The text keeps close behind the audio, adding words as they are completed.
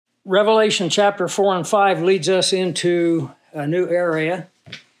Revelation chapter 4 and 5 leads us into a new area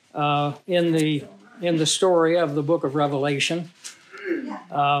in the story of the book of Revelation.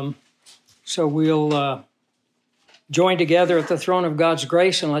 So we'll join together at the throne of God's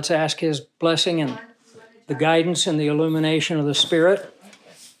grace, and let's ask His blessing and the guidance and the illumination of the Spirit.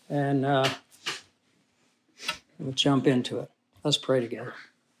 And we'll jump into it. Let's pray together.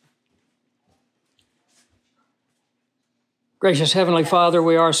 Gracious Heavenly Father,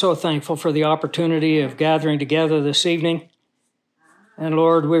 we are so thankful for the opportunity of gathering together this evening. And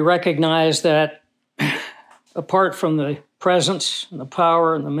Lord, we recognize that apart from the presence and the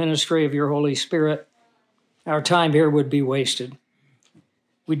power and the ministry of your Holy Spirit, our time here would be wasted.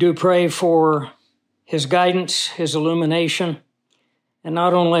 We do pray for His guidance, His illumination, and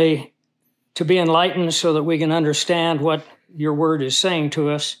not only to be enlightened so that we can understand what your word is saying to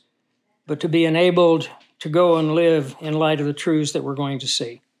us, but to be enabled to go and live in light of the truths that we're going to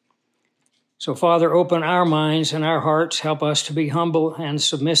see. So, Father, open our minds and our hearts. Help us to be humble and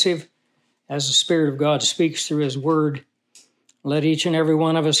submissive as the Spirit of God speaks through His word. Let each and every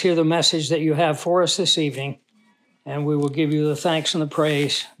one of us hear the message that you have for us this evening, and we will give you the thanks and the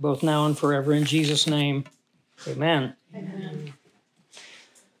praise, both now and forever. In Jesus' name, amen. Amen.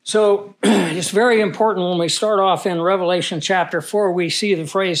 So it's very important when we start off in Revelation chapter 4, we see the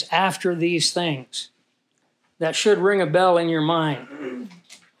phrase, after these things. That should ring a bell in your mind.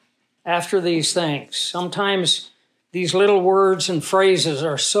 After these things. Sometimes these little words and phrases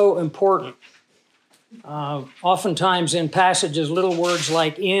are so important. Oftentimes in passages, little words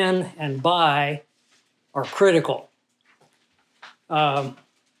like in and by are critical.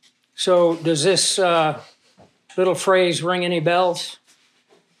 So does this little phrase ring any bells?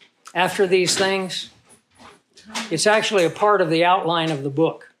 After these things? It's actually a part of the outline of the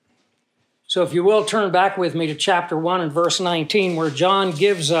book. So if you will, turn back with me to chapter 1 and verse 19, where John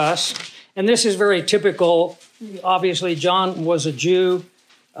gives us, and this is very typical. Obviously, John was a Jew.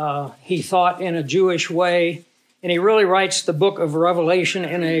 He thought in a Jewish way, and he really writes the book of Revelation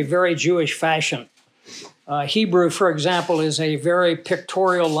in a very Jewish fashion. Hebrew, for example, is a very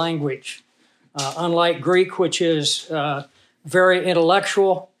pictorial language, unlike Greek, which is very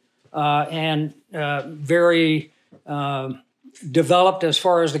intellectual and very developed as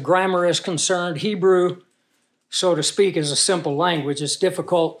far as the grammar is concerned. Hebrew, so to speak, is a simple language. It's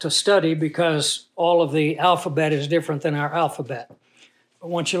difficult to study because all of the alphabet is different than our alphabet. But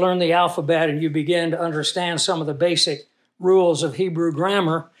once you learn the alphabet and you begin to understand some of the basic rules of Hebrew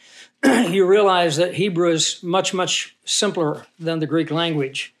grammar, you realize that Hebrew is much, much simpler than the Greek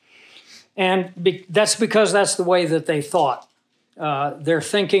language. And that's because that's the way that they thought. Their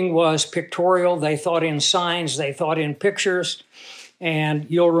thinking was pictorial. They thought in signs. They thought in pictures. And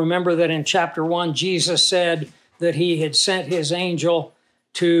you'll remember that in chapter 1, Jesus said that he had sent his angel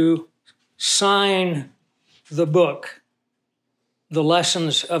to sign the book, the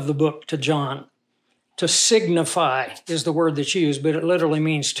lessons of the book to John. To signify is the word that's used, but it literally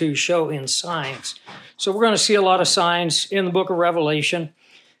means to show in signs. So we're going to see a lot of signs in the book of Revelation.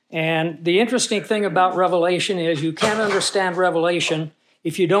 And the interesting thing about Revelation is you can't understand Revelation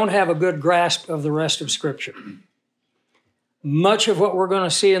if you don't have a good grasp of the rest of Scripture. Much of what we're going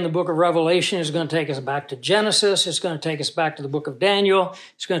to see in the book of Revelation is going to take us back to Genesis. It's going to take us back to the book of Daniel.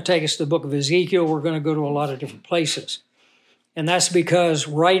 It's going to take us to the book of Ezekiel. We're going to go to a lot of different places. And that's because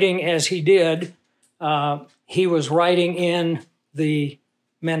writing as he did, he was writing in the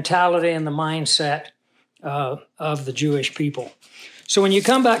mentality and the mindset of the Jewish people. So when you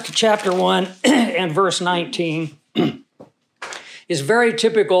come back to chapter 1 and verse 19, it's very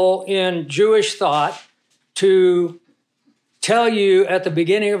typical in Jewish thought to tell you at the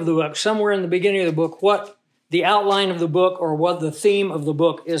beginning of the book, somewhere in the beginning of the book, what the outline of the book or what the theme of the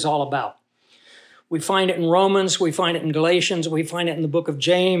book is all about. We find it in Romans, we find it in Galatians, we find it in the book of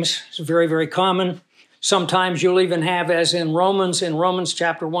James. It's very, very common. Sometimes you'll even have, as in Romans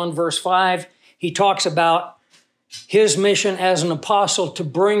chapter 1, verse 5, he talks about his mission as an apostle to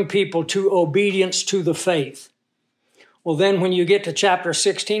bring people to obedience to the faith. Well, then when you get to chapter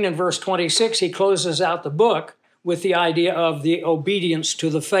 16 and verse 26, he closes out the book with the idea of the obedience to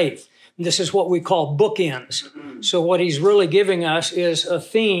the faith. And this is what we call bookends. So what he's really giving us is a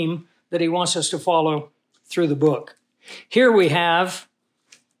theme that he wants us to follow through the book. Here we have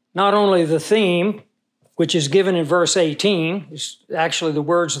not only the theme, which is given in verse 18, is actually the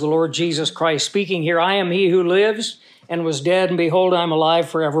words of the Lord Jesus Christ speaking here. I am he who lives and was dead, and behold, I am alive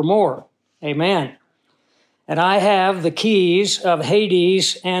forevermore. Amen. And I have the keys of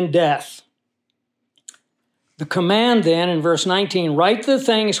Hades and death. The command then in verse 19, write the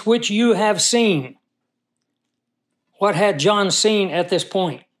things which you have seen. What had John seen at this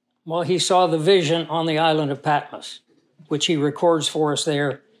point? Well, he saw the vision on the island of Patmos, which he records for us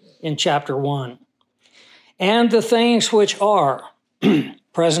there in chapter 1. And the things which are,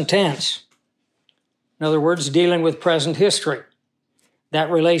 present tense. In other words, dealing with present history. That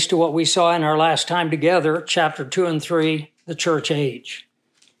relates to what we saw in our last time together, chapter 2 and 3, the church age.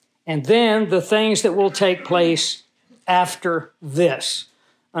 And then the things that will take place after this.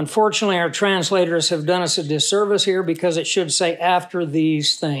 Unfortunately, our translators have done us a disservice here because it should say after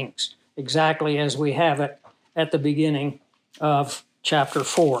these things, exactly as we have it at the beginning of chapter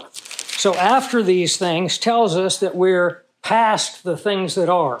 4. So after these things tells us that we're past the things that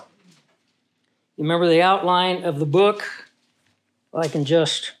are. You remember the outline of the book? I can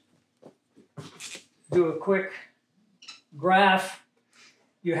just do a quick graph.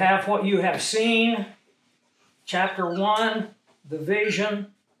 You have what you have seen. Chapter 1, the vision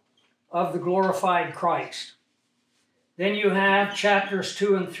of the glorified Christ. Then you have chapters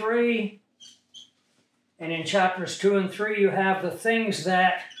 2 and 3. And in chapters 2 and 3, you have the things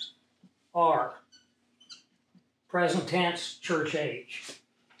that are. Present tense, church age.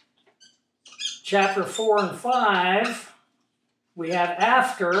 Chapter 4 and 5, we have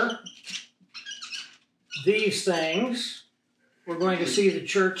after these things. We're going to see the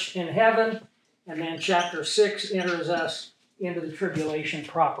church in heaven. And then chapter 6 enters us into the tribulation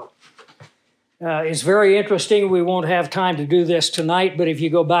proper. It's very interesting. We won't have time to do this tonight, but if you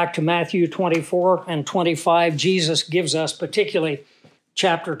go back to Matthew 24 and 25, Jesus gives us, particularly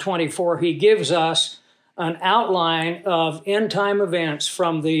chapter 24, he gives us an outline of end-time events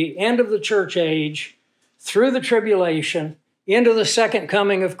from the end of the church age through the tribulation, into the second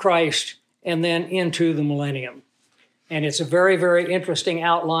coming of Christ, and then into the millennium. And it's a very, very interesting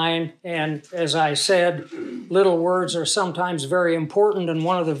outline. And as I said, little words are sometimes very important. And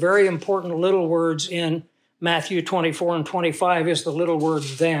one of the very important little words in Matthew 24 and 25 is the little word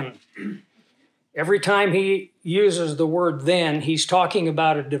then. Every time he uses the word then, he's talking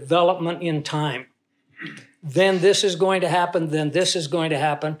about a development in time. Then this is going to happen, then this is going to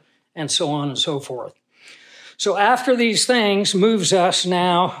happen, and so on and so forth. So after these things moves us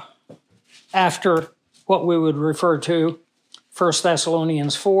now after what we would refer to, 1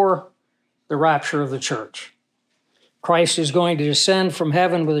 Thessalonians 4, the rapture of the church. Christ is going to descend from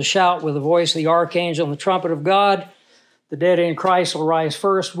heaven with a shout, with the voice of the archangel and the trumpet of God. The dead in Christ will rise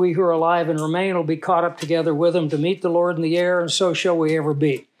first. We who are alive and remain will be caught up together with them to meet the Lord in the air, and so shall we ever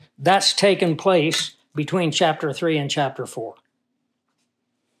be. That's taken place between chapter 3 and chapter 4.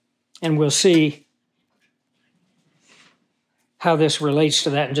 And we'll see how this relates to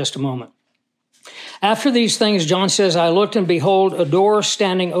that in just a moment. After these things, John says, I looked and behold a door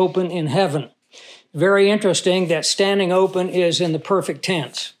standing open in heaven. Very interesting that standing open is in the perfect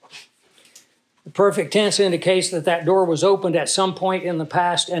tense. The perfect tense indicates that that door was opened at some point in the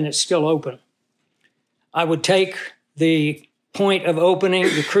past and it's still open. I would take the point of opening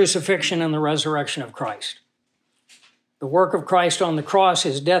the crucifixion and the resurrection of Christ. The work of Christ on the cross,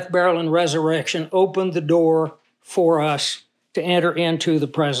 his death, burial, and resurrection opened the door for us to enter into the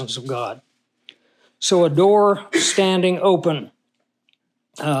presence of God. So a door standing open.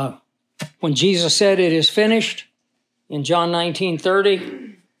 When Jesus said it is finished, in John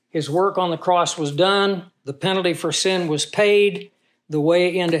 19:30, his work on the cross was done, the penalty for sin was paid, the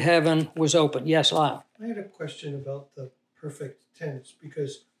way into heaven was open. Yes, Lyle? I had a question about the perfect tense,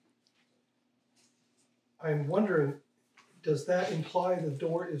 because I'm wondering, does that imply the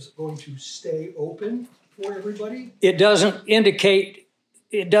door is going to stay open for everybody? It doesn't indicate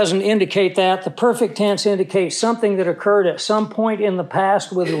that. The perfect tense indicates something that occurred at some point in the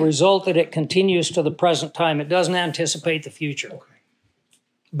past with the result that it continues to the present time. It doesn't anticipate the future. Okay.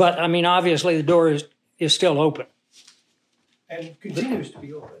 But, I mean, obviously the door is still open. And continues to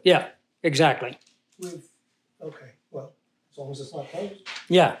be open? Yeah, exactly. Okay, well, as long as it's not closed.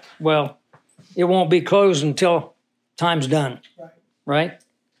 Yeah, well, it won't be closed until time's done. Right?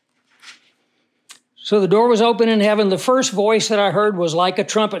 So the door was open in heaven. The first voice that I heard was like a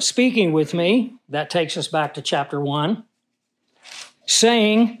trumpet speaking with me. That takes us back to chapter 1.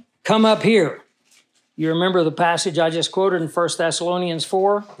 Saying, come up here. You remember the passage I just quoted in 1 Thessalonians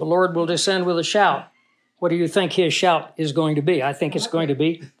 4? The Lord will descend with a shout. What do you think his shout is going to be? I think it's going to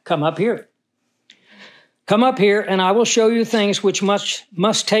be, come up here. Come up here, and I will show you things which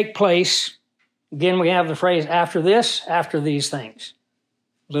must take place. Again, we have the phrase, after this, after these things.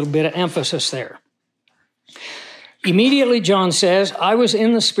 A little bit of emphasis there. Immediately, John says, I was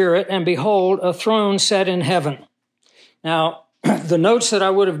in the Spirit, and behold, a throne set in heaven. Now, the notes that I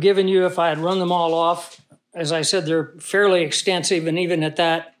would have given you if I had run them all off, as I said, they're fairly extensive, and even at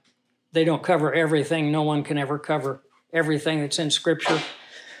that, they don't cover everything. No one can ever cover everything that's in Scripture.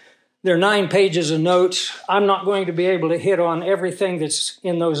 There are 9 pages of notes. I'm not going to be able to hit on everything that's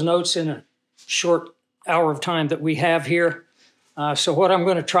in those notes in a short hour of time that we have here. So what I'm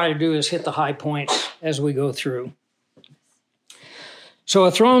going to try to do is hit the high points as we go through. So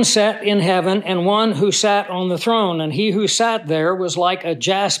a throne sat in heaven, and one who sat on the throne, and he who sat there was like a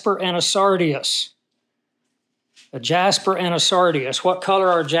jasper and a sardius. A jasper and a sardius. What color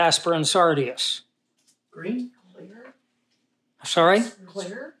are jasper and sardius? Green? Clear. Sorry?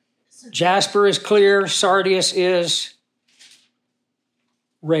 Clear. Jasper is clear, sardius is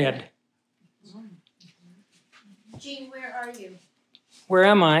red. Jean, where are you? Where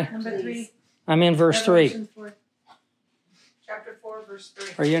am I? Number 3. I'm in verse 3. Revelation 4. Chapter 4, verse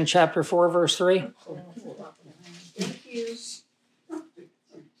 3. Are you in chapter 4, verse 3? Thank you.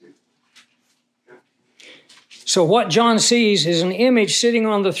 So what John sees is an image sitting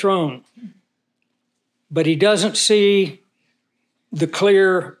on the throne, but he doesn't see the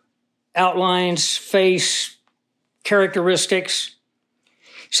clear outlines, face, characteristics.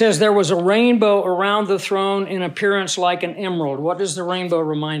 He says there was a rainbow around the throne in appearance like an emerald. What does the rainbow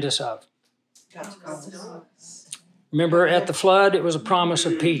remind us of? Remember at the flood, it was a promise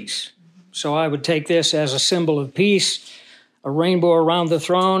of peace. So I would take this as a symbol of peace. A rainbow around the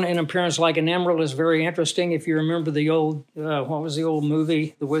throne in appearance like an emerald is very interesting. If you remember the old, what was the old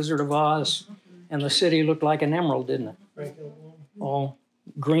movie, The Wizard of Oz? And the city looked like an emerald, didn't it? Right. All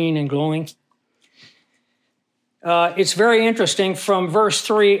green and glowing. It's very interesting. From verse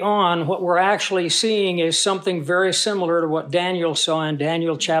 3 on, what we're actually seeing is something very similar to what Daniel saw in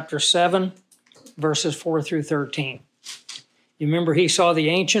Daniel chapter 7, verses 4 through 13. You remember he saw the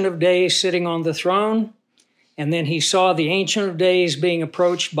Ancient of Days sitting on the throne, and then he saw the Ancient of Days being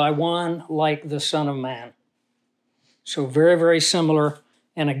approached by one like the Son of Man. So very, very similar.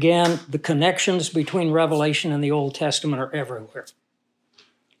 And again, the connections between Revelation and the Old Testament are everywhere.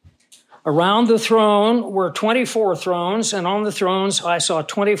 Around the throne were 24 thrones, and on the thrones I saw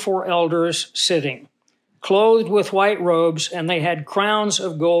 24 elders sitting, clothed with white robes, and they had crowns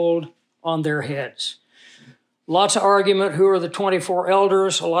of gold on their heads. Lots of argument, who are the 24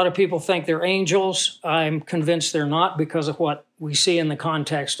 elders? A lot of people think they're angels. I'm convinced they're not because of what we see in the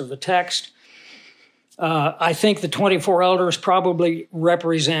context of the text. I think the 24 elders probably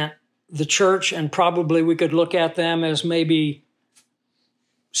represent the church, and probably we could look at them as maybe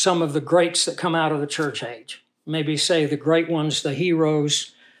some of the greats that come out of the church age. Maybe say the great ones, the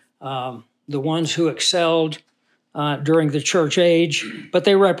heroes, the ones who excelled during the church age, but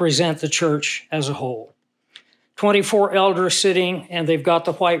they represent the church as a whole. 24 elders sitting, and they've got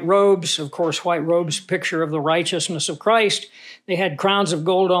the white robes. Of course, white robes, picture of the righteousness of Christ. They had crowns of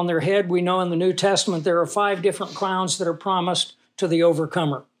gold on their head. We know in the New Testament there are 5 different crowns that are promised to the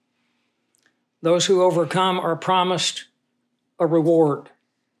overcomer. Those who overcome are promised a reward.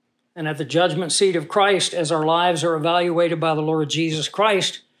 And at the judgment seat of Christ, as our lives are evaluated by the Lord Jesus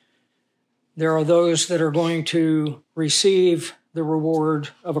Christ, there are those that are going to receive the reward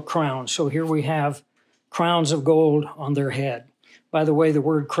of a crown. So here we have crowns of gold on their head. By the way, the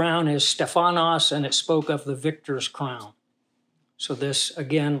word crown is Stephanos, and it spoke of the victor's crown. So this,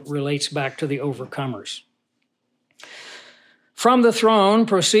 again, relates back to the overcomers. From the throne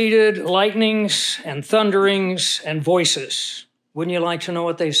proceeded lightnings and thunderings and voices. Wouldn't you like to know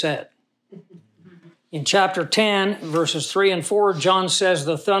what they said? In chapter 10, verses 3 and 4, John says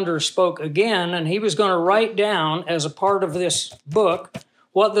the thunder spoke again, and he was going to write down as a part of this book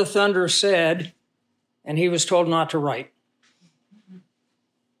what the thunder said, and he was told not to write.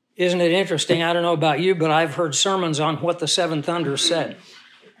 Isn't it interesting? I don't know about you, but I've heard sermons on what the 7 thunders said.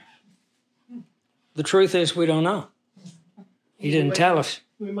 The truth is we don't know. He didn't tell us.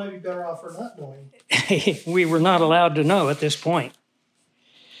 We might be better off for not knowing. We were not allowed to know at this point.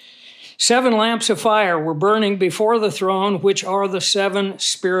 7 lamps of fire were burning before the throne, which are the 7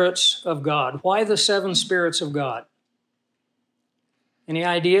 spirits of God. Why the 7 spirits of God? Any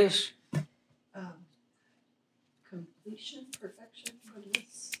ideas? Completion, perfection,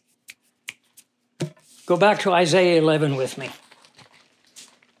 goodness. Go back to Isaiah 11 with me.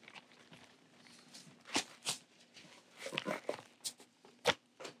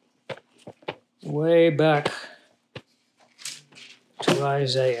 Way back to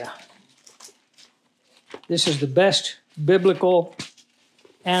Isaiah. This is the best biblical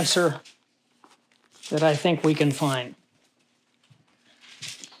answer that I think we can find.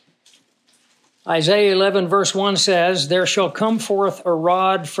 Isaiah 11 verse 1 says, "There shall come forth a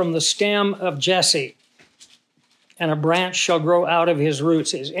rod from the stem of Jesse, and a branch shall grow out of his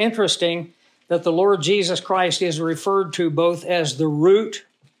roots." It's interesting that the Lord Jesus Christ is referred to both as the root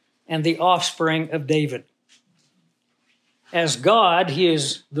and the offspring of David. As God, he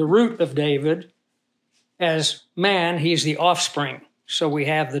is the root of David. As man, he's the offspring. So we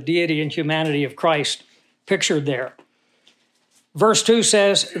have the deity and humanity of Christ pictured there. Verse 2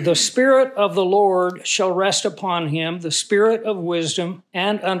 says, the Spirit of the Lord shall rest upon him, the Spirit of wisdom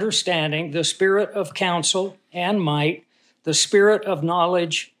and understanding, the Spirit of counsel and might, the Spirit of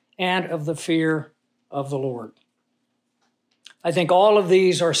knowledge and of the fear of the Lord. I think all of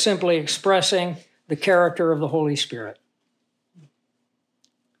these are simply expressing the character of the Holy Spirit.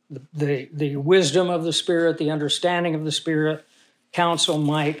 The wisdom of the Spirit, the understanding of the Spirit, counsel,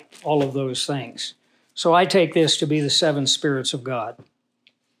 might, all of those things. So I take this to be the seven spirits of God.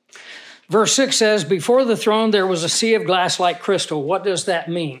 Verse 6 says, before the throne there was a sea of glass like crystal. What does that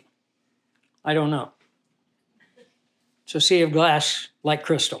mean? I don't know. It's a sea of glass like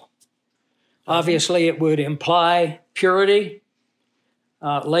crystal. Obviously, it would imply purity.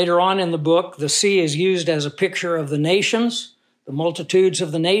 Later on in the book, the sea is used as a picture of the nations. The multitudes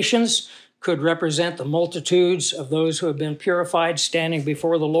of the nations could represent the multitudes of those who have been purified standing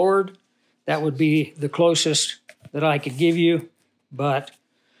before the Lord. That would be the closest that I could give you. But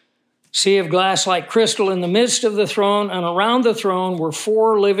sea of glass like crystal in the midst of the throne, and around the throne were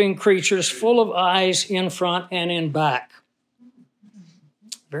four living creatures full of eyes in front and in back.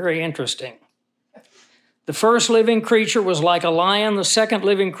 Very interesting. The first living creature was like a lion. The second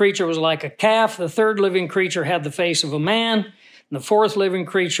living creature was like a calf. The third living creature had the face of a man. And the fourth living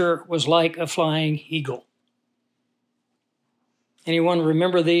creature was like a flying eagle. Anyone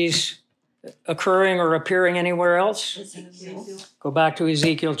remember these occurring or appearing anywhere else? Go back to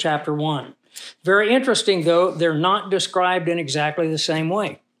Ezekiel chapter 1. Very interesting, though, they're not described in exactly the same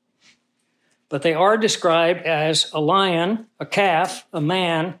way. But they are described as a lion, a calf, a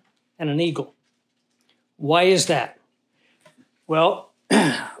man, and an eagle. Why is that? Well,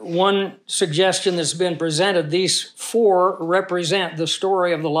 one suggestion that's been presented, these four represent the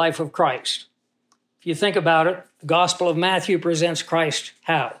story of the life of Christ. If you think about it, the Gospel of Matthew presents Christ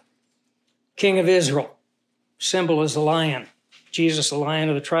how? King of Israel. Symbol is the lion. Jesus, the lion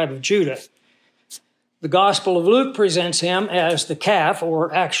of the tribe of Judah. The Gospel of Luke presents him as the calf,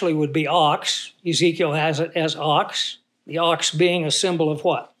 or actually would be ox. Ezekiel has it as ox. The ox being a symbol of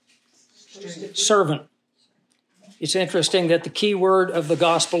what? Servant. It's interesting that the key word of the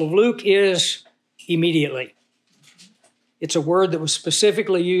Gospel of Luke is immediately. It's a word that was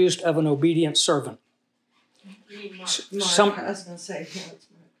specifically used of an obedient servant. Mark. I was going to say, yeah, it's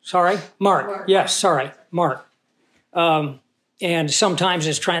Mark. Sorry? Mark. Yes, sorry, Mark. And sometimes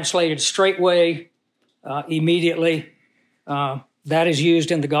it's translated straightway, immediately. That is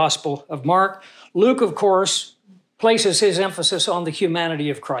used in the Gospel of Mark. Luke, of course, places his emphasis on the humanity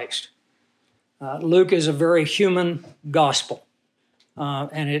of Christ. Luke is a very human gospel,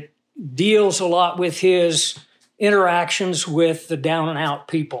 and it deals a lot with his interactions with the down-and-out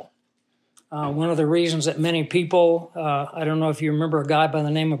people. One of the reasons that many people, I don't know if you remember a guy by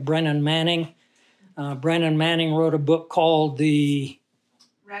the name of Brennan Manning. Brennan Manning wrote a book called The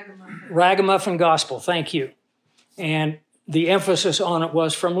Ragamuffin Gospel. Thank you. And the emphasis on it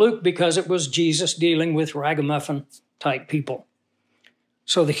was from Luke because it was Jesus dealing with ragamuffin-type people.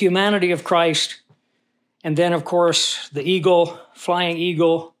 So the humanity of Christ, and then, of course, the eagle, flying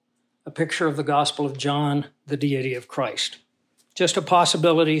eagle, a picture of the Gospel of John, the deity of Christ. Just a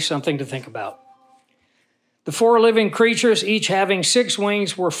possibility, something to think about. The four living creatures, each having 6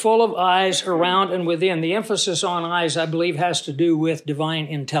 wings, were full of eyes around and within. The emphasis on eyes, I believe, has to do with divine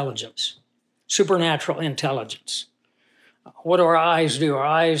intelligence, supernatural intelligence. What do our eyes do? Our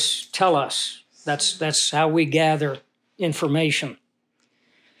eyes tell us. That's how we gather information.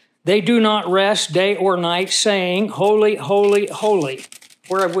 They do not rest day or night, saying, holy, holy, holy.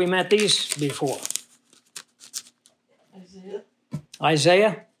 Where have we met these before?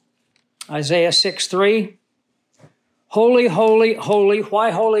 Isaiah 6:3. Holy, holy, holy. Why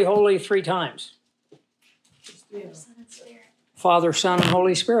holy, holy 3 times? Father, Son, and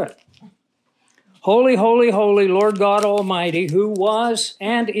Holy Spirit. Holy, holy, holy, Lord God Almighty, who was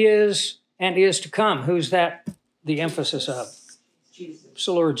and is to come. Who's that the emphasis of? Jesus. It's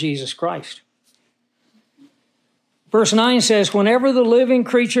the Lord Jesus Christ. Verse 9 says, whenever the living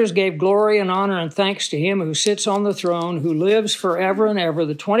creatures gave glory and honor and thanks to him who sits on the throne, who lives forever and ever,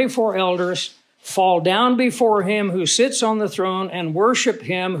 the 24 elders fall down before him who sits on the throne and worship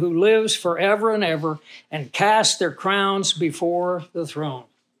him who lives forever and ever, and cast their crowns before the throne.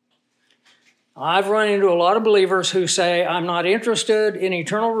 I've run into a lot of believers who say, I'm not interested in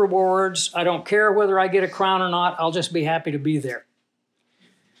eternal rewards. I don't care whether I get a crown or not. I'll just be happy to be there.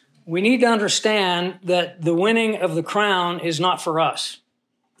 We need to understand that the winning of the crown is not for us.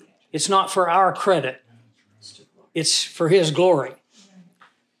 It's not for our credit. It's for his glory.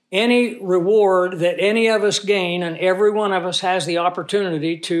 Any reward that any of us gain, and every one of us has the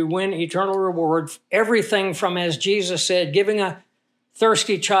opportunity to win eternal reward, everything from, as Jesus said, giving a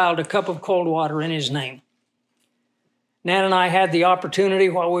thirsty child a cup of cold water in his name. Nan and I had the opportunity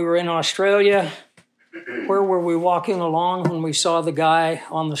while we were in Australia. Where were we walking along when we saw the guy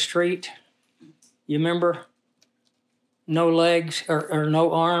on the street? You remember? No legs or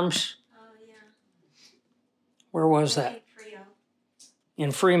no arms. Oh, yeah. Where was that? Frio.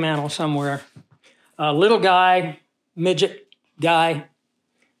 In Fremantle somewhere. A little guy, midget guy,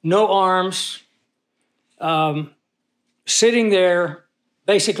 no arms, sitting there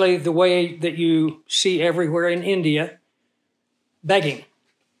basically the way that you see everywhere in India, begging.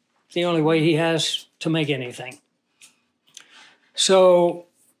 It's the only way he has to make anything. So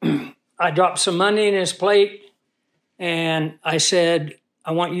I dropped some money in his plate and I said,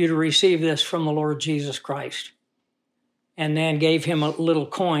 I want you to receive this from the Lord Jesus Christ. And Nan gave him a little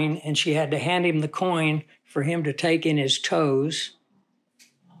coin, and she had to hand him the coin for him to take in his toes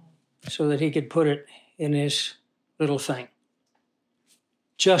so that he could put it in his little thing.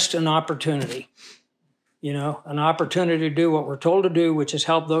 Just an opportunity, an opportunity to do what we're told to do, which is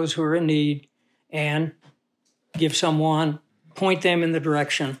help those who are in need and give someone, point them in the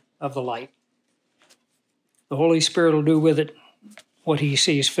direction of the light. The Holy Spirit will do with it what he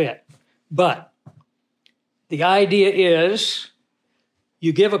sees fit. But the idea is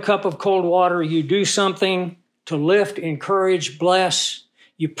you give a cup of cold water, you do something to lift, encourage, bless,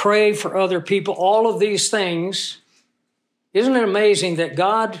 you pray for other people, all of these things. Isn't it amazing that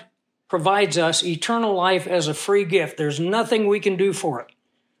God provides us eternal life as a free gift? There's nothing we can do for it.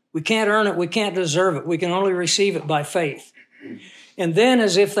 We can't earn it, we can't deserve it. We can only receive it by faith. And then,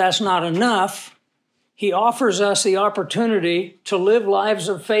 as if that's not enough, he offers us the opportunity to live lives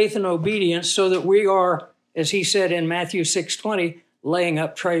of faith and obedience so that we are, as he said in Matthew 6:20, laying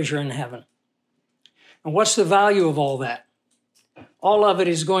up treasure in heaven. And what's the value of all that? All of it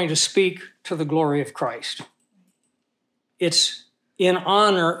is going to speak to the glory of Christ. It's in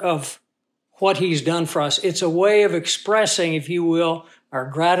honor of what he's done for us. It's a way of expressing, if you will, our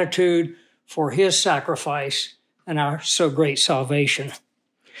gratitude for his sacrifice and our so great salvation.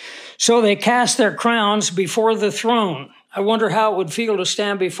 So they cast their crowns before the throne. I wonder how it would feel to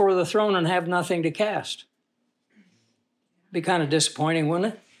stand before the throne and have nothing to cast. Be kind of disappointing,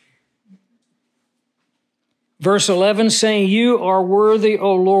 wouldn't it? Verse 11, saying, you are worthy,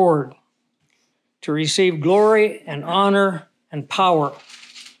 O Lord, to receive glory and honor and power.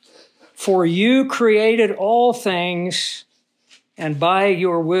 For you created all things, and by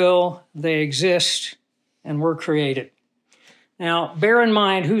your will they exist and were created. Now, bear in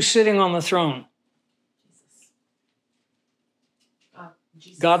mind who's sitting on the throne.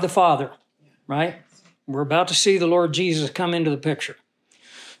 Jesus. God the Father, right? We're about to see the Lord Jesus come into the picture.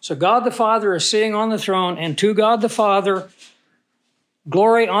 So God the Father is sitting on the throne, and to God the Father,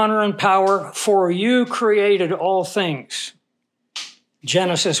 glory, honor, and power, for you created all things.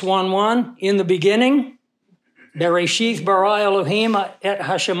 Genesis 1:1, in the beginning, Bereshith bara Elohim et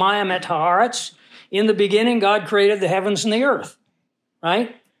hashemayim et haaretz. In the beginning, God created the heavens and the earth,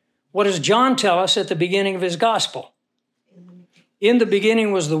 right? What does John tell us at the beginning of his gospel? In the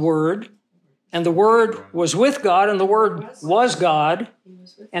beginning was the Word, and the Word was with God, and the Word was God.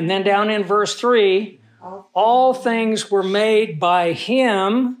 And then down in verse 3, all things were made by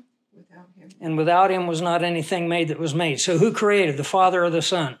him, and without him was not anything made that was made. So who created, the Father or the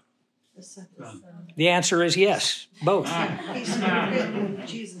Son? The Son. The answer is yes, both.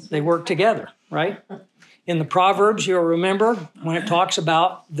 Jesus. They work together, right? In the Proverbs, you'll remember when it talks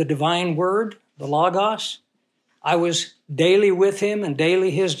about the divine word, the Logos, I was daily with him and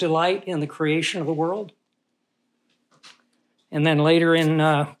daily his delight in the creation of the world. And then later in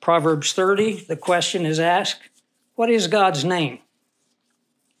Proverbs 30, the question is asked, what is God's name?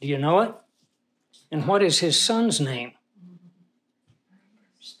 Do you know it? And what is his son's name?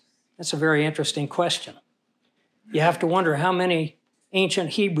 That's a very interesting question. You have to wonder how many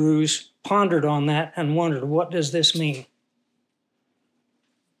ancient Hebrews pondered on that and wondered, what does this mean?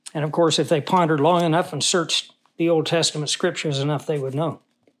 And of course, if they pondered long enough and searched the Old Testament scriptures enough, they would know.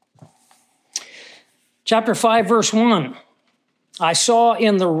 Chapter 5, verse 1. I saw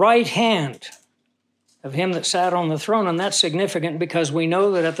in the right hand of him that sat on the throne, and that's significant because we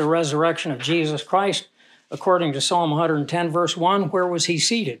know that at the resurrection of Jesus Christ, according to Psalm 110, verse 1, where was he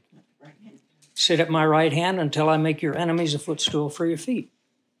seated? Sit at my right hand until I make your enemies a footstool for your feet,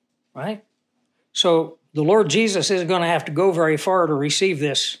 right? So the Lord Jesus isn't going to have to go very far to receive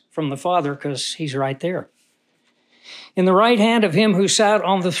this from the Father because he's right there. In the right hand of him who sat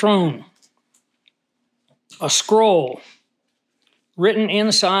on the throne. a scroll written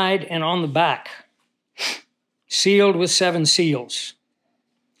inside and on the back, sealed with 7 seals.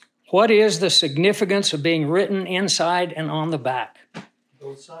 What is the significance of being written inside and on the back?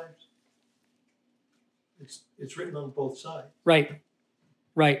 Both sides. It's written on both sides. Right.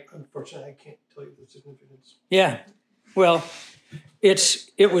 Unfortunately, I can't tell you the significance. Yeah. Well,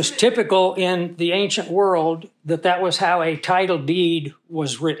 it was typical in the ancient world that was how a title deed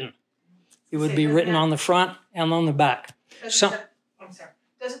was written. It would be written on the front and on the back.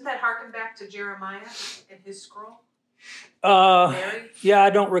 Doesn't that harken back to Jeremiah and his scroll? Yeah,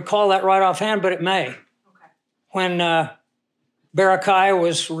 I don't recall that right offhand, but it may. Okay. When Berechiah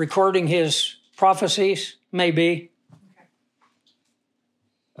was recording his prophecies, maybe.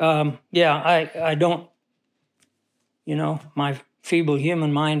 Yeah, I don't, my feeble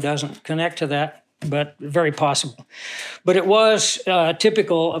human mind doesn't connect to that, but very possible. But it was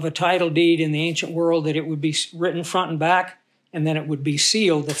typical of a title deed in the ancient world that it would be written front and back, and then it would be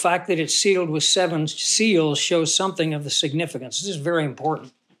sealed. The fact that it's sealed with 7 seals shows something of the significance. This is very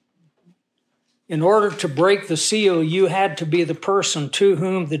important. In order to break the seal, you had to be the person to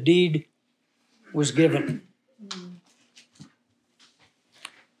whom the deed was given.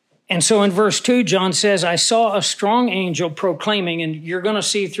 And so in verse 2, John says, I saw a strong angel proclaiming, and you're going to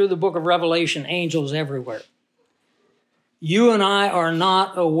see through the book of Revelation angels everywhere. You and I are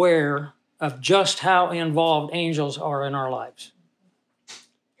not aware of just how involved angels are in our lives.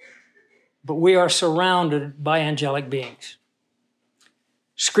 But we are surrounded by angelic beings.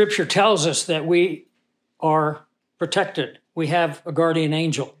 Scripture tells us that we are protected. We have a guardian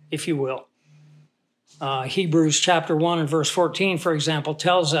angel, if you will. Hebrews chapter 1 and verse 14, for example,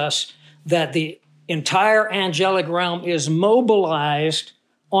 tells us that the entire angelic realm is mobilized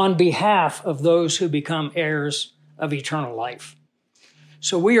on behalf of those who become heirs of eternal life.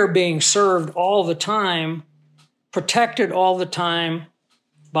 So we are being served all the time, protected all the time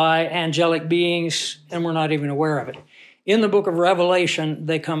by angelic beings, and we're not even aware of it. In the book of Revelation,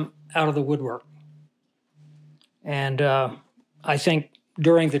 they come out of the woodwork. And I think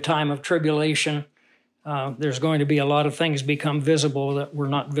during the time of tribulation, there's going to be a lot of things become visible that were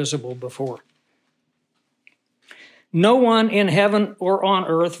not visible before. No one in heaven or on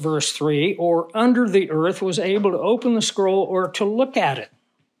earth, verse 3, or under the earth was able to open the scroll or to look at it.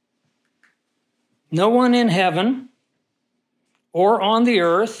 No one in heaven or on the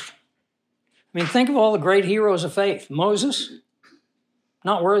earth. I mean, think of all the great heroes of faith. Moses,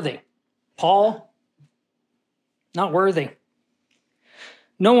 not worthy. Paul, not worthy.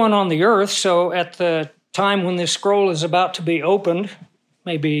 No one on the earth, so at the time when this scroll is about to be opened,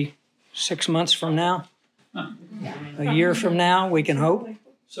 maybe 6 months from now, a year from now, we can hope.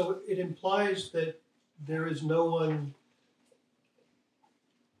 So it implies that there is no one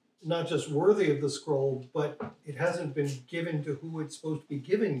not just worthy of the scroll, but it hasn't been given to who it's supposed to be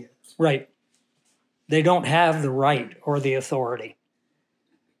given yet. Right. They don't have the right or the authority.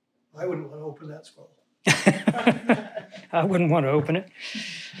 I wouldn't want to open that scroll. I wouldn't want to open it.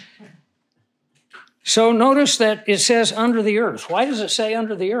 So notice that it says under the earth. Why does it say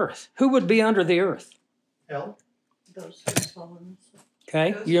under the earth? Who would be under the earth? Hell? Those who've fallen.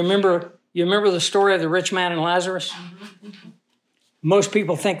 Okay. You remember the story of the rich man and Lazarus? Most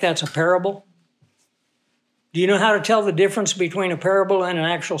people think that's a parable. Do you know how to tell the difference between a parable and an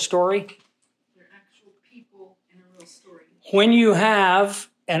actual story? They're actual people in a real story. When you have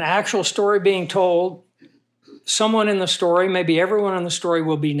an actual story being told, someone in the story, maybe everyone in the story,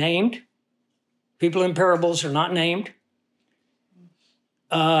 will be named. People in parables are not named.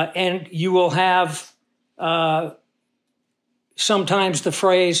 And you will have sometimes the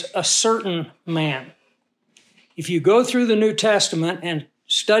phrase, a certain man. If you go through the New Testament and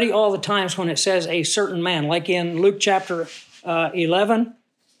study all the times when it says a certain man, like in Luke chapter 10,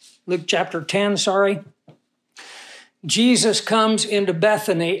 Jesus comes into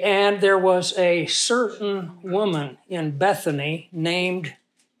Bethany, and there was a certain woman in Bethany named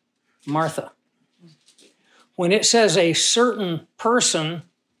Martha. When it says a certain person,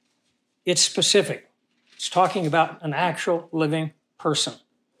 it's specific. It's talking about an actual living person.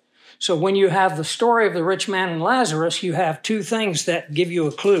 So when you have the story of the rich man and Lazarus, you have 2 things that give you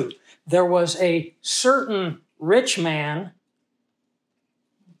a clue. There was a certain rich man,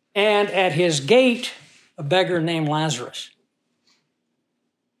 and at his gate, a beggar named Lazarus.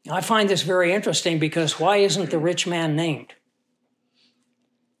 I find this very interesting because why isn't the rich man named?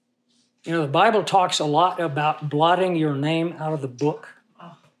 You know, the Bible talks a lot about blotting your name out of the book.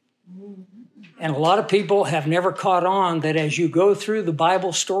 And a lot of people have never caught on that as you go through the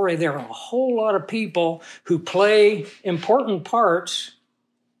Bible story, there are a whole lot of people who play important parts,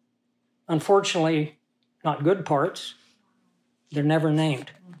 unfortunately, not good parts. They're never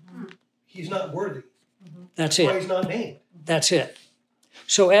named. He's not worthy. That's Why it. he's not named. That's it.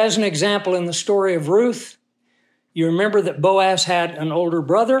 So as an example, in the story of Ruth, you remember that Boaz had an older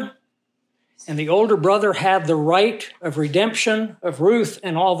brother, and the older brother had the right of redemption of Ruth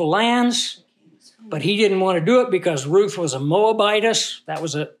and all the lands, but he didn't want to do it because Ruth was a Moabitess. That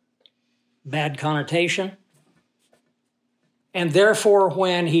was a bad connotation. And therefore,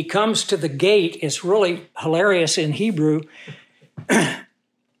 when he comes to the gate, it's really hilarious in Hebrew.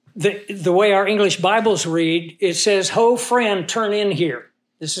 The way our English Bibles read, it says, "Ho, friend, turn in here."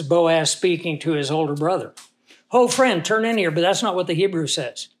 This is Boaz speaking to his older brother. "Ho, friend, turn in here," but that's not what the Hebrew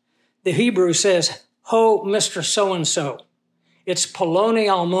says. The Hebrew says, "Ho, Mr. So-and-so." It's Poloni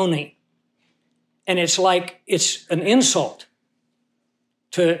Almoni. And it's like, it's an insult.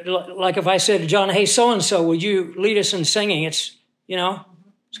 Like if I said to John, "Hey, so-and-so, would you lead us in singing?" It's,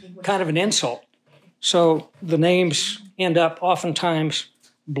 it's kind of an insult. So the names end up oftentimes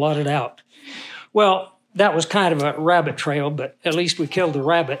blotted out. Well, that was kind of a rabbit trail, but at least we killed the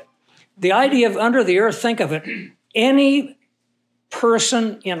rabbit. The idea of under the earth, think of it. Any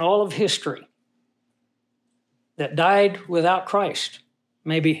person in all of history that died without Christ,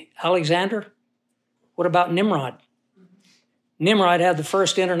 maybe Alexander. What about Nimrod? Nimrod had the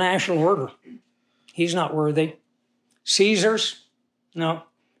first international order. He's not worthy. Caesar's? No.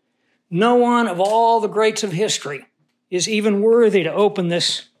 No one of all the greats of history is even worthy to open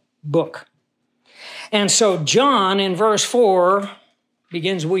this book. And so John, in verse 4,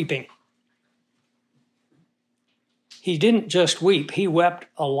 begins weeping. He didn't just weep, he wept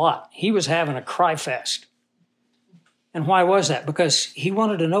a lot. He was having a cry fest. And why was that? Because he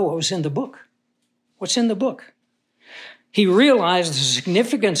wanted to know what was in the book. What's in the book? He realized the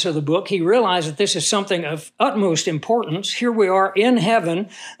significance of the book. He realized that this is something of utmost importance. Here we are in heaven,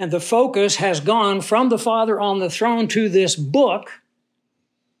 and the focus has gone from the Father on the throne to this book,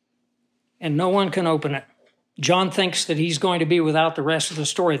 and no one can open it. John thinks that he's going to be without the rest of the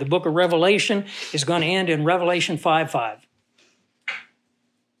story. The book of Revelation is going to end in Revelation 5:5.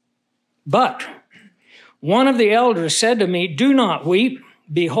 But one of the elders said to me, "Do not weep.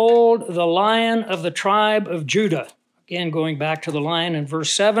 Behold, the Lion of the tribe of Judah." Again, going back to the lion in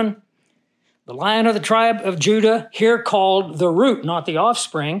verse 7. The Lion of the tribe of Judah, here called the root, not the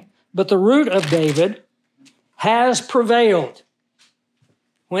offspring, but the root of David, has prevailed.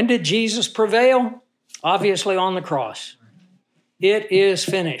 When did Jesus prevail? Obviously on the cross. It is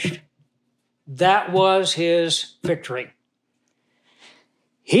finished. That was his victory.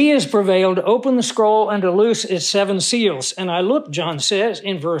 He has prevailed to open the scroll and to loose its 7 seals. And I looked, John says,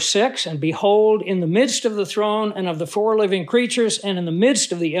 in verse 6, and behold, in the midst of the throne and of the 4 living creatures and in the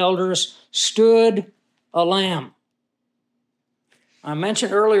midst of the elders stood a lamb. I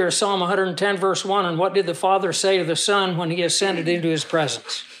mentioned earlier Psalm 110, verse 1, and what did the Father say to the Son when he ascended into his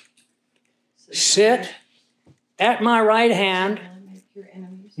presence? Sit at my right hand.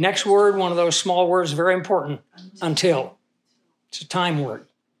 Next word, one of those small words, very important, until. It's a time word.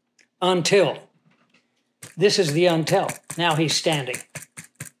 Until. This is the until. Now he's standing.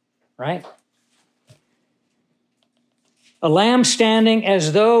 Right? A lamb standing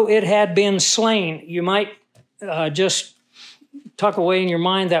as though it had been slain. You might just tuck away in your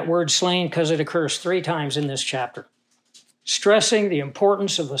mind that word slain because it occurs 3 times in this chapter, stressing the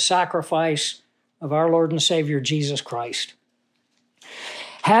importance of the sacrifice of our Lord and Savior Jesus Christ.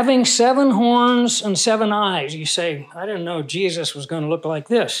 Having 7 horns and 7 eyes. You say, I didn't know Jesus was going to look like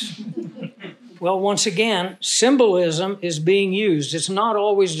this. Well, once again, symbolism is being used. It's not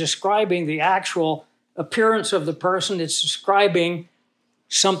always describing the actual appearance of the person. It's describing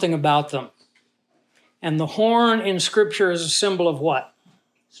something about them. And the horn in Scripture is a symbol of what?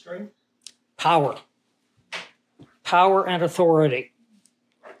 Strength. Power. Power and authority.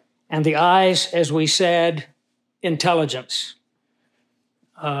 And the eyes, as we said, intelligence.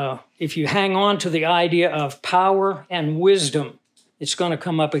 If you hang on to the idea of power and wisdom, it's going to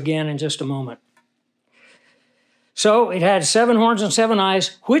come up again in just a moment. So it had 7 horns and 7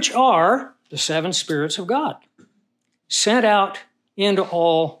 eyes, which are the 7 spirits of God, sent out into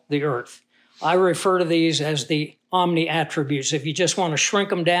all the earth. I refer to these as the omni-attributes. If you just want to shrink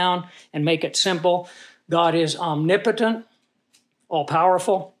them down and make it simple, God is omnipotent,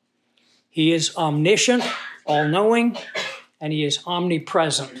 all-powerful. He is omniscient, all-knowing, and he is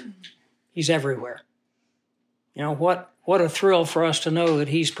omnipresent. He's everywhere. You know, what a thrill for us to know that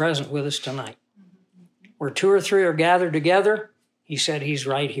he's present with us tonight. Where 2 or 3 are gathered together, he said he's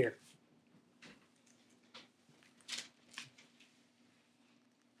right here.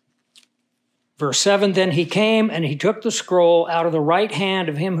 Verse 7, then he came and he took the scroll out of the right hand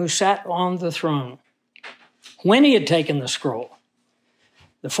of him who sat on the throne. When he had taken the scroll,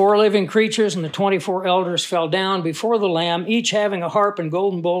 the 4 living creatures and the 24 elders fell down before the Lamb, each having a harp and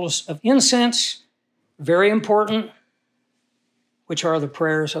golden bowls of incense, very important, which are the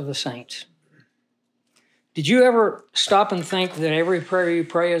prayers of the saints. Did you ever stop and think that every prayer you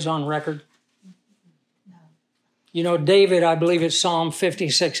pray is on record? No. You know, David, I believe it's Psalm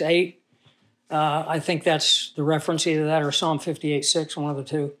 56:8. I think that's the reference, either that or Psalm 58:6, one of the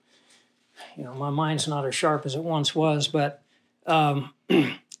two. You know, my mind's not as sharp as it once was, but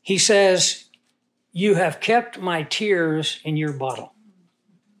he says, "You have kept my tears in your bottle."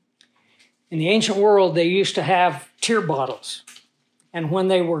 In the ancient world, they used to have tear bottles. And when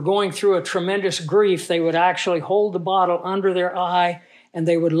they were going through a tremendous grief, they would actually hold the bottle under their eye and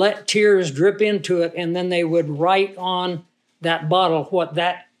they would let tears drip into it. And then they would write on that bottle what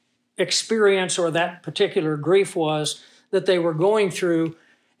that experience or that particular grief was that they were going through.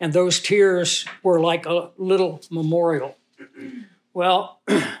 And those tears were like a little memorial. Well,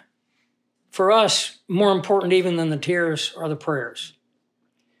 for us, more important even than the tears are the prayers.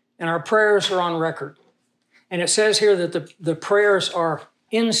 And our prayers are on record. And it says here that the prayers are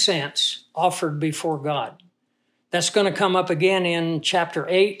incense offered before God. That's going to come up again in chapter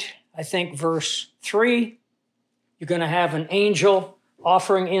 8, I think verse 3. You're going to have an angel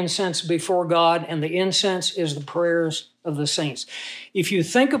offering incense before God, and the incense is the prayers of the saints. If you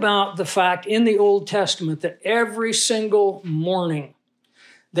think about the fact in the Old Testament that every single morning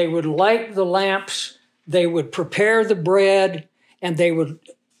they would light the lamps, they would prepare the bread, and they would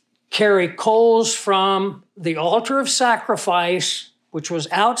carry coals from the altar of sacrifice, which was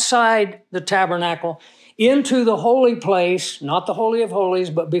outside the tabernacle, into the holy place, not the Holy of Holies,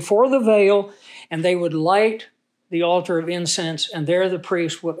 but before the veil, and they would light the altar of incense, and there the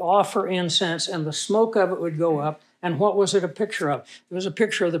priest would offer incense, and the smoke of it would go up. And what was it a picture of? It was a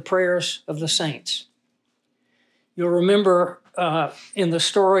picture of the prayers of the saints. You'll remember in the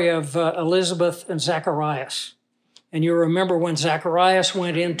story of Elizabeth and Zacharias. And you remember when Zacharias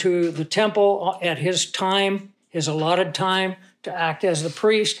went into the temple at his time, his allotted time to act as the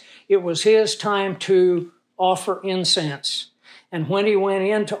priest, it was his time to offer incense. And when he went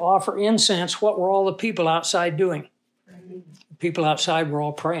in to offer incense, what were all the people outside doing? Praying. The people outside were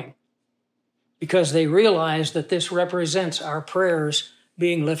all praying because they realized that this represents our prayers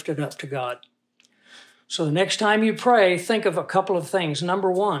being lifted up to God. So the next time you pray, think of a couple of things.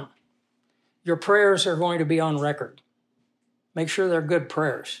 Number one, your prayers are going to be on record. Make sure they're good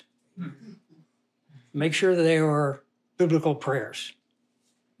prayers. Make sure that they are biblical prayers.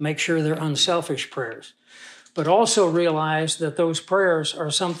 Make sure they're unselfish prayers. But also realize that those prayers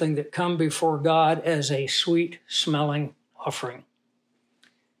are something that come before God as a sweet-smelling offering.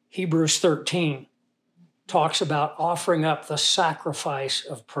 Hebrews 13 talks about offering up the sacrifice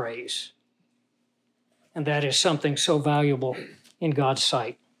of praise. And that is something so valuable in God's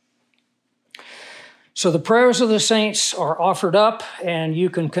sight. So the prayers of the saints are offered up, and you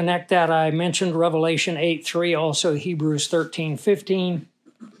can connect that. I mentioned Revelation 8:3, also Hebrews 13:15.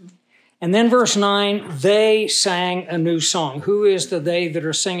 And then verse 9, they sang a new song. Who is the they that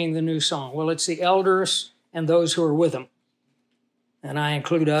are singing the new song? Well, it's the elders and those who are with them. And I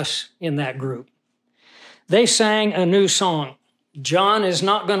include us in that group. They sang a new song. John is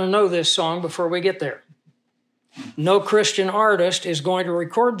not going to know this song before we get there. No Christian artist is going to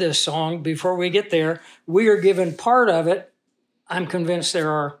record this song before we get there. We are given part of it. I'm convinced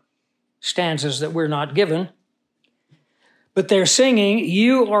there are stanzas that we're not given. But they're singing,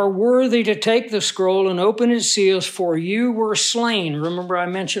 "You are worthy to take the scroll and open its seals, for you were slain." Remember, I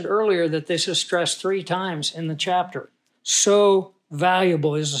mentioned earlier that this is stressed 3 times in the chapter. So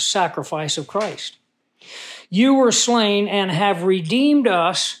valuable is the sacrifice of Christ. "You were slain and have redeemed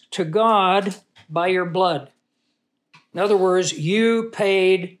us to God by your blood." In other words, you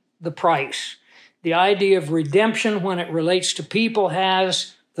paid the price. The idea of redemption when it relates to people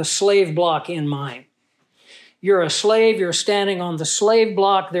has the slave block in mind. You're a slave, you're standing on the slave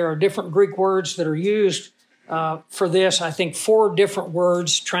block. There are different Greek words that are used for this. I think 4 different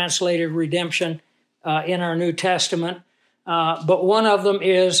words translated redemption in our New Testament. But one of them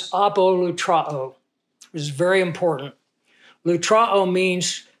is apolutrao, which is very important. Lutrao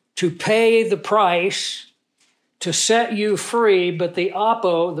means to pay the price, to set you free, but the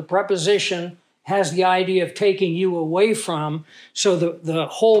apo, the preposition, has the idea of taking you away from. So the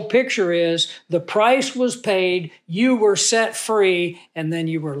whole picture is the price was paid, you were set free, and then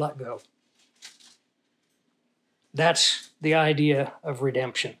you were let go. That's the idea of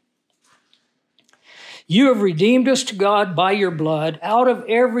redemption. "You have redeemed us to God by your blood out of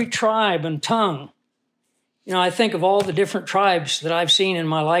every tribe and tongue." You know, I think of all the different tribes that I've seen in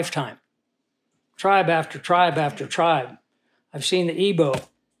my lifetime. tribe after tribe after tribe. I've seen the Igbo.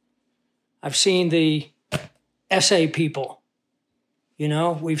 I've seen the SA people. You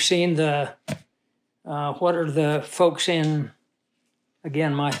know, we've seen the, what are the folks in,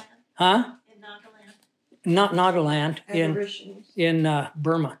 again, huh? In Nagaland. Not Nagaland, Aborigines. in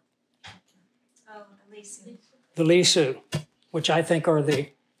Burma. Oh, the Lisu. The Lisu, which I think they're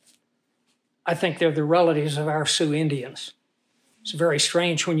the relatives of our Sioux Indians. It's very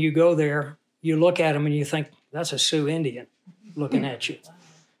strange when you go there, you look at them and you think, that's a Sioux Indian looking at you.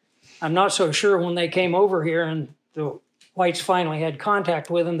 I'm not so sure when they came over here and the whites finally had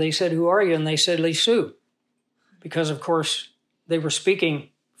contact with them, they said, who are you? And they said, Lisu. Because, of course, they were speaking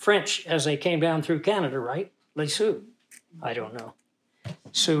French as they came down through Canada, right? Lisu. I don't know.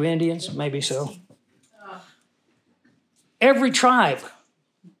 Sioux Indians, maybe so. Every tribe,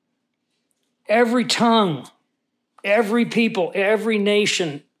 every tongue, every people, every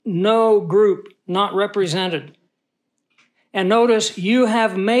nation, no group not represented. And notice, you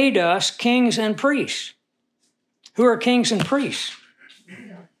have made us kings and priests. Who are kings and priests?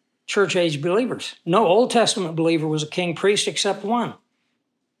 Church age believers. No Old Testament believer was a king priest except one.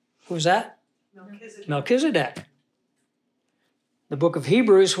 Who was that? Melchizedek. The book of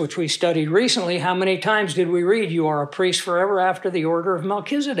Hebrews, which we studied recently, how many times did we read, you are a priest forever after the order of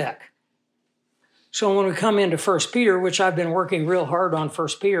Melchizedek? So when we come into 1 Peter, which I've been working real hard on 1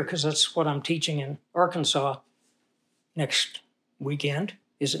 Peter because that's what I'm teaching in Arkansas next weekend.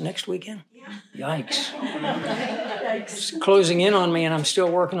 Is it next weekend? Yeah. Yikes. Yikes. It's closing in on me and I'm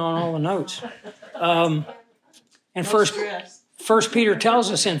still working on all the notes. And First Peter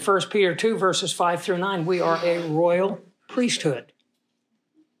tells us in 1 Peter 2, verses 5 through 9, we are a royal priesthood.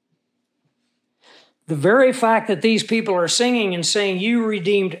 The very fact that these people are singing and saying, you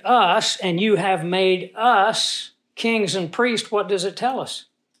redeemed us and you have made us kings and priests, what does it tell us?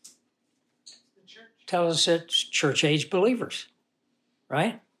 It tells us it's church age believers,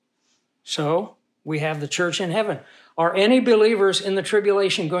 right? So we have the church in heaven. Are any believers in the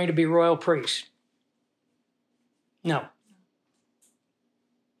tribulation going to be royal priests? No.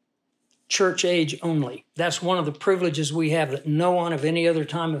 Church age only. That's one of the privileges we have that no one of any other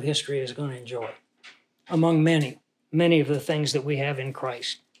time of history is going to enjoy. Among many of the things that we have in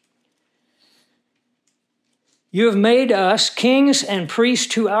Christ. You have made us kings and priests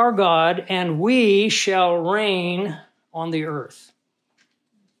to our God, and we shall reign on the earth.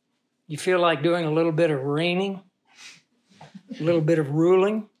 You feel like doing a little bit of reigning? A little bit of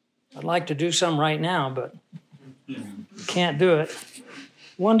ruling? I'd like to do some right now, but can't do it.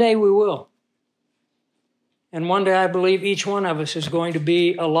 One day we will. And one day I believe each one of us is going to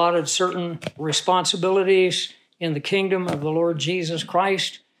be allotted certain responsibilities in the kingdom of the Lord Jesus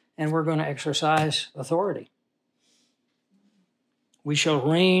Christ, and we're going to exercise authority. We shall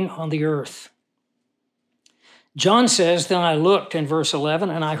reign on the earth. John says, then I looked in verse 11,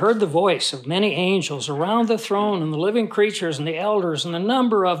 and I heard the voice of many angels around the throne and the living creatures and the elders, and the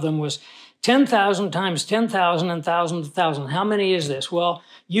number of them was 10,000 times 10,000 and thousands of thousands. How many is this? Well,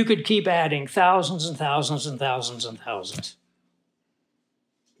 you could keep adding thousands and thousands and thousands and thousands.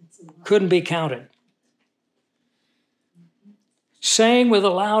 Couldn't be counted. Saying with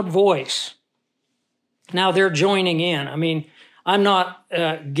a loud voice. Now they're joining in. I mean, I'm not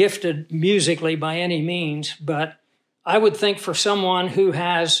gifted musically by any means, but I would think for someone who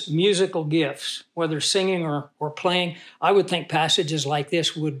has musical gifts, whether singing or playing, I would think passages like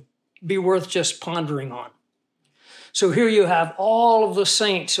this would be worth just pondering on. So here you have all of the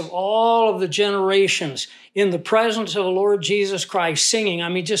saints of all of the generations in the presence of the Lord Jesus Christ singing. I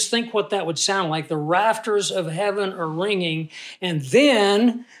mean, just think what that would sound like. The rafters of heaven are ringing, and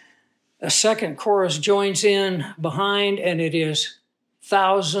then a second chorus joins in behind, and it is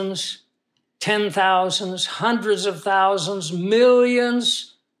thousands, 10,000s, hundreds of thousands,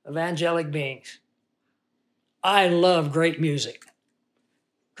 millions of angelic beings. I love great music.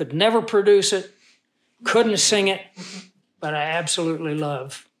 Could never produce it, couldn't sing it, but I absolutely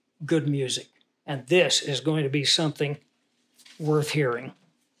love good music. And this is going to be something worth hearing.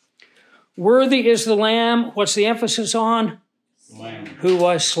 Worthy is the Lamb. What's the emphasis on? Lamb. Who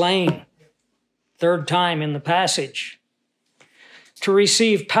was slain. Third time in the passage. To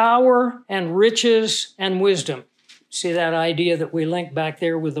receive power and riches and wisdom. See that idea that we link back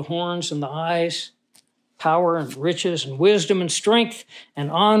there with the horns and the eyes? Power and riches and wisdom and strength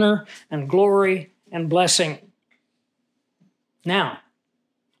and honor and glory and blessing. Now,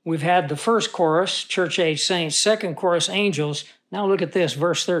 we've had the first chorus, church age saints, second chorus, angels. Now look at this,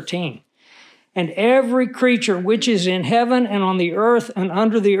 verse 13. and every creature which is in heaven and on the earth and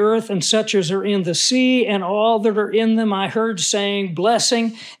under the earth, and such as are in the sea, and all that are in them, I heard saying,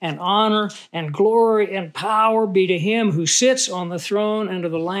 blessing and honor and glory and power be to him who sits on the throne and to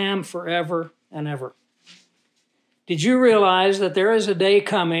the Lamb forever and ever. Did you realize that there is a day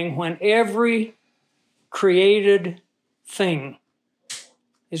coming when every created thing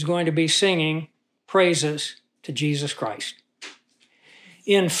is going to be singing praises to Jesus Christ?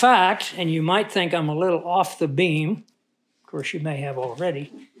 In fact, and you might think I'm a little off the beam, of course you may have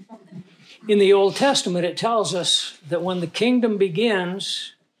already, in the Old Testament it tells us that when the kingdom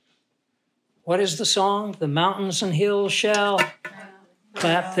begins, what is the song? The mountains and hills shall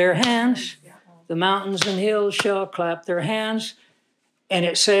clap their hands. The mountains and hills shall clap their hands. And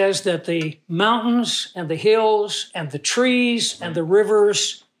it says that the mountains and the hills and the trees and the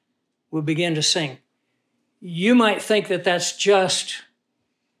rivers will begin to sing. You might think that that's just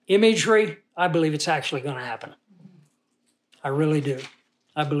imagery. I believe it's actually going to happen. I really do.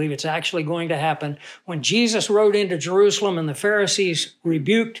 I believe it's actually going to happen. When Jesus rode into Jerusalem and the Pharisees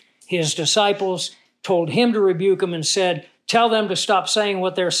rebuked his disciples, told him to rebuke them and said, tell them to stop saying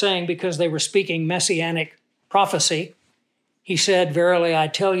what they're saying because they were speaking messianic prophecy. He said, verily, I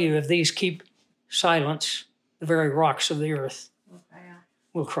tell you, if these keep silence, the very rocks of the earth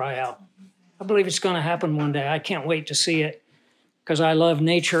will cry out. I believe it's going to happen one day. I can't wait to see it because I love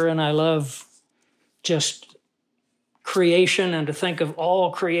nature and I love just creation, and to think of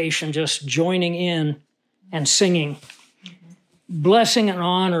all creation just joining in and singing. Blessing and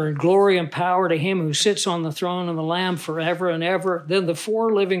honor and glory and power to him who sits on the throne and the Lamb forever and ever. Then the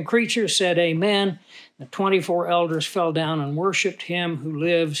 4 living creatures said, amen. The 24 elders fell down and worshiped him who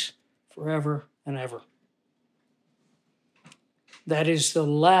lives forever and ever. That is the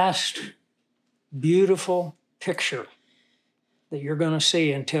last beautiful picture that you're going to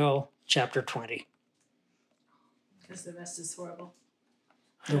see until chapter 20. Because the rest is horrible.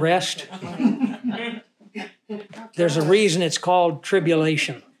 The rest, there's a reason it's called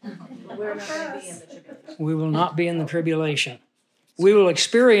tribulation. We're not going to be in the tribulation. We will not be in the tribulation. We will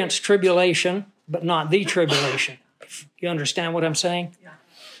experience tribulation, but not the tribulation. You understand what I'm saying? Yeah.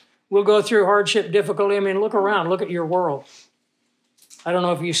 We'll go through hardship, difficulty. I mean, look around. Look at your world. I don't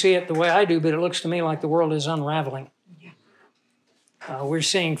know if you see it the way I do, but it looks to me like the world is unraveling. We're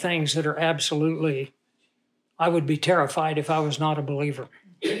seeing things that are absolutely, I would be terrified if I was not a believer.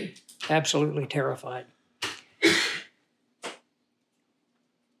 Absolutely terrified.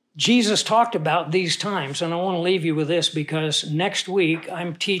 Jesus talked about these times, and I want to leave you with this because next week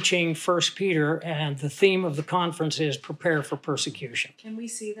I'm teaching 1 Peter, and the theme of the conference is prepare for persecution. Can we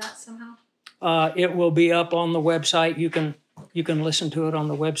see that somehow? It will be up on the website. You can listen to it on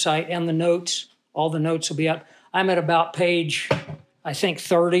the website, and the notes, all the notes will be up. I'm at about page, I think,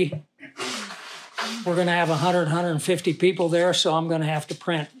 30. We're going to have 100, 150 people there, so I'm going to have to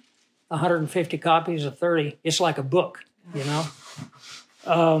print 150 copies of 30. It's like a book, you know.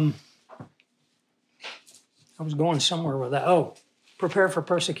 I was going somewhere with that. Oh, prepare for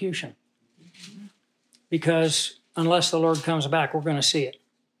persecution. Because unless the Lord comes back, we're going to see it.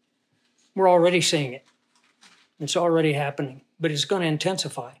 We're already seeing it. It's already happening, but it's going to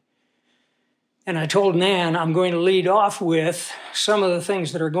intensify. And I told Nan I'm going to lead off with some of the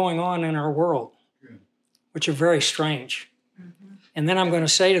things that are going on in our world, which are very strange. And then I'm going to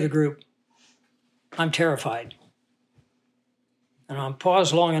say to the group, I'm terrified. And I'll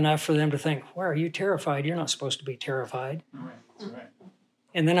pause long enough for them to think, why are you terrified? You're not supposed to be terrified. That's right.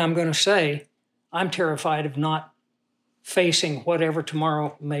 And then I'm going to say, I'm terrified of not facing whatever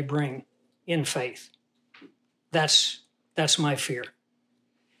tomorrow may bring in faith. That's my fear.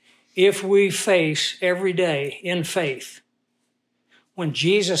 If we face every day in faith, when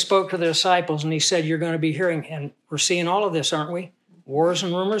Jesus spoke to the disciples and he said, you're going to be hearing, and we're seeing all of this, aren't we? Wars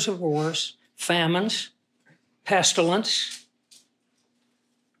and rumors of wars, famines, pestilence,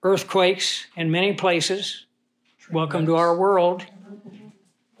 earthquakes in many places. Welcome to our world.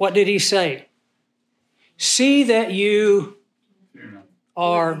 What did he say? See that you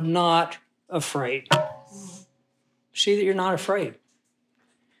are not afraid. See that you're not afraid.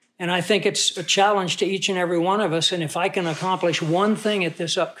 And I think it's a challenge to each and every one of us. And if I can accomplish one thing at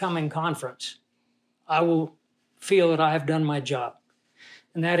this upcoming conference, I will feel that I have done my job.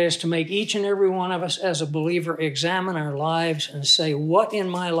 And that is to make each and every one of us as a believer examine our lives and say, what in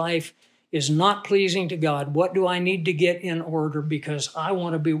my life is not pleasing to God? What do I need to get in order? Because I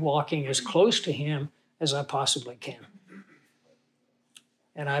want to be walking as close to him as I possibly can.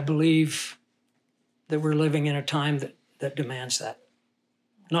 And I believe that we're living in a time that demands that.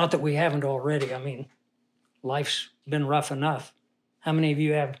 Not that we haven't already. I mean, life's been rough enough. How many of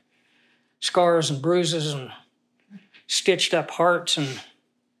you have scars and bruises and stitched up hearts, and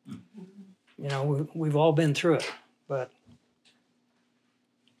we've all been through it. But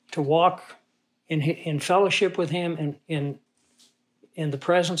to walk in fellowship with him and in the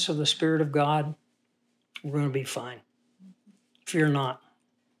presence of the Spirit of God, we're going to be fine. Fear not.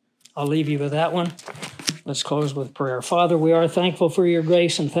 I'll leave you with that one. Let's close with prayer. Father, we are thankful for your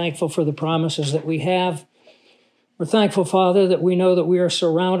grace and thankful for the promises that we have. We're thankful, Father, that we know that we are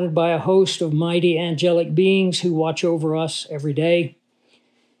surrounded by a host of mighty angelic beings who watch over us every day.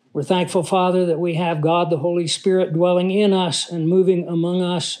 We're thankful, Father, that we have God, the Holy Spirit, dwelling in us and moving among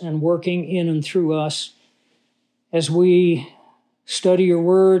us and working in and through us as we study your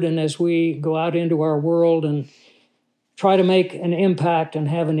word and as we go out into our world and try to make an impact and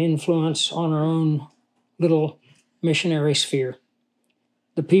have an influence on our own little missionary sphere.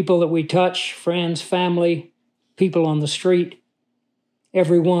 The people that we touch, friends, family, people on the street,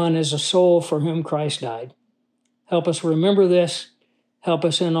 everyone is a soul for whom Christ died. Help us remember this. Help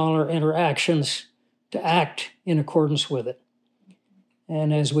us in all our interactions to act in accordance with it.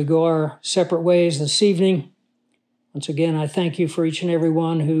 And as we go our separate ways this evening, once again, I thank you for each and every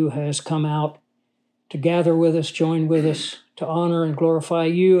one who has come out to gather with us, join with us, to honor and glorify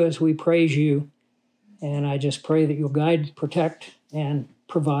you as we praise you. And I just pray that you'll guide, protect, and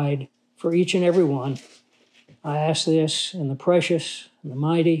provide for each and every one. I ask this in the precious, and the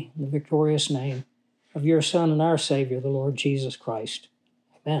mighty, and the victorious name of your Son and our Savior, the Lord Jesus Christ.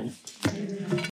 Amen.